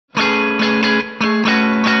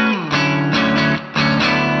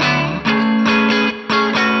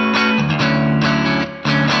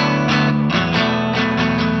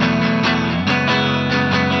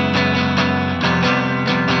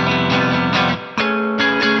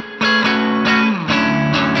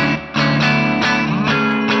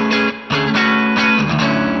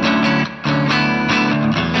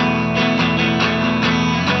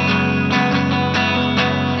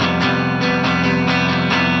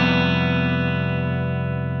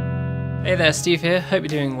Hey there, Steve here, hope you're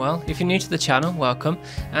doing well. If you're new to the channel, welcome,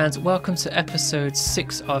 and welcome to episode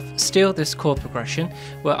 6 of Steal This Chord Progression,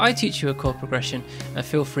 where I teach you a chord progression and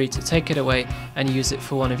feel free to take it away and use it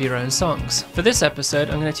for one of your own songs. For this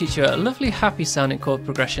episode, I'm going to teach you a lovely happy sounding chord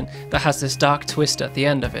progression that has this dark twist at the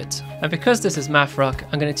end of it. And because this is math rock,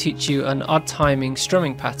 I'm going to teach you an odd timing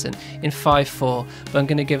strumming pattern in 5/4, but I'm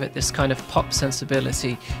going to give it this kind of pop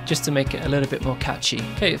sensibility just to make it a little bit more catchy.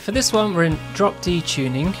 Okay, for this one we're in drop D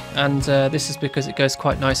tuning, and this is because it goes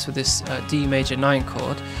quite nice with this D major 9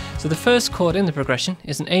 chord. So the first chord in the progression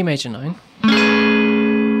is an A major 9.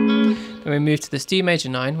 Then we move to this D major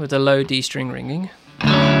 9 with a low D string ringing.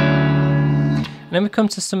 And then we come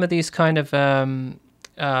to some of these kind of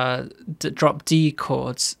drop D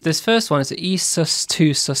chords. This first one is an E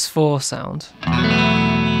sus2 sus4 sound,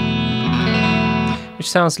 which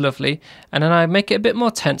sounds lovely, and then I make it a bit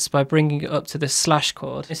more tense by bringing it up to this slash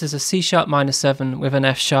chord. This is a C sharp minor 7 with an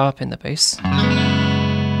F sharp in the bass.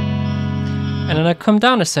 And then I come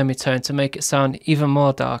down a semitone to make it sound even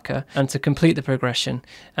more darker and to complete the progression.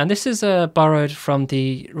 And this is borrowed from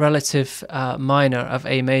the relative minor of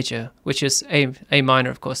A major, which is A minor,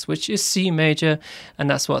 of course, which is C major, and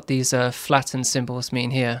that's what these flattened symbols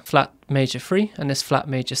mean here. Flat major 3 and this flat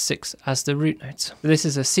major 6 as the root note. This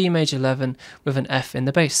is a C major 11 with an F in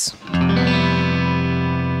the bass.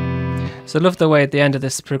 So I love the way at the end of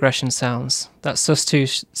this progression sounds. That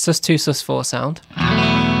sus2 sus4 sound,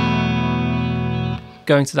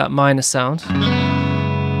 going to that minor sound, and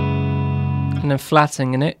then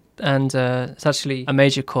flattening it, and it's actually a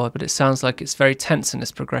major chord, but it sounds like it's very tense in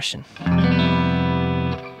this progression.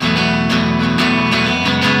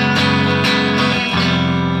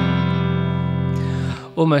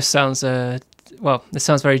 Almost sounds, well, this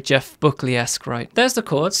sounds very Jeff Buckley-esque, right? There's the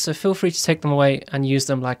chords, so feel free to take them away and use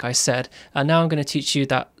them like I said. And now I'm going to teach you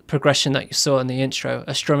that progression that you saw in the intro,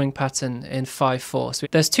 a strumming pattern in 5/4. So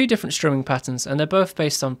there's two different strumming patterns, and they're both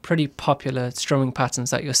based on pretty popular strumming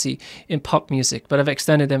patterns that you'll see in pop music, but I've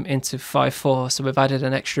extended them into 5/4, so we've added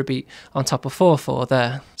an extra beat on top of 4/4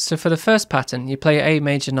 there. So for the first pattern, you play A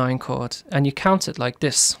major 9 chord, and you count it like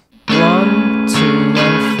this. 1, 2,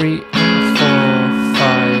 and 3, and 4,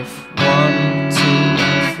 5. 1, 2,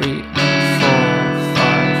 and 3, and 4,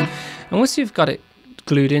 5. And once you've got it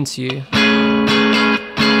glued into you,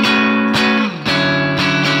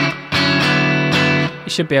 you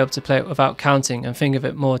should be able to play it without counting and think of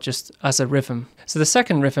it more just as a rhythm. So the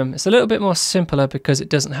second rhythm is a little bit more simpler because it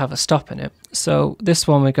doesn't have a stop in it. So this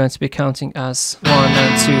one we're going to be counting as 1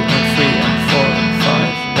 and 2 and 3 and 4 and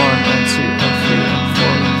 5. 1 and 2 and 3 and 4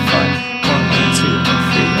 and 5. 1 and 2 and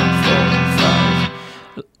 3 and 4 and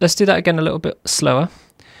 5. Let's do that again a little bit slower.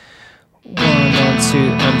 1 and 2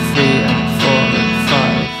 and 3 and 4 and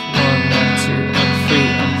 5. 1 and 2 and 3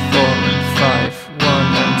 and 4 and 5.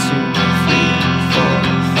 1 and 2 and 3 and 4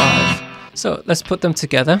 and 5. So let's put them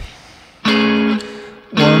together. 1,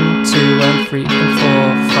 2 and 3 and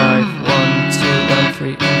 4, 5. 1, 2 and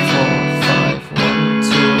 3 and 4, 5. 1,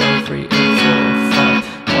 2 and 3 and 4, 5.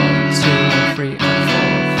 1, 2 and 3 and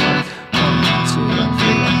 4, 5. 1, 2 and 3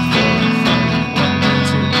 and 4, 5. 1 and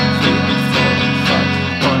 2 and 3 and 4 and 5.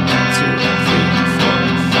 1 and 2 and 3 and 4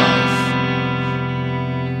 and 5.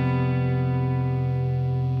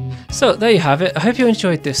 So there you have it. I hope you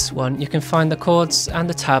enjoyed this one. You can find the chords and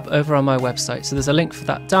the tab over on my website, so there's a link for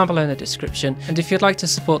that down below in the description. And if you'd like to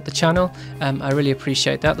support the channel, I really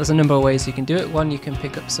appreciate that. There's a number of ways you can do it. One, you can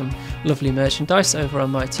pick up some lovely merchandise over on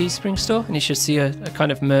my Teespring store, and you should see a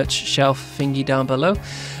kind of merch shelf thingy down below.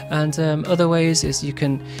 And other ways is you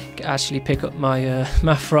can actually pick up my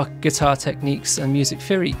math rock guitar techniques and music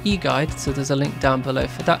theory e-guide, so there's a link down below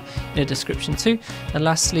for that in the description too. And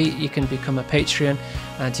lastly, you can become a Patreon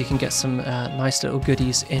and you can get some nice little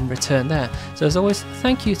goodies in return there. So as always,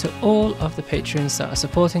 thank you to all of the patrons that are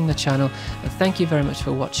supporting the channel, and thank you very much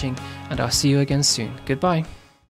for watching, and I'll see you again soon. Goodbye.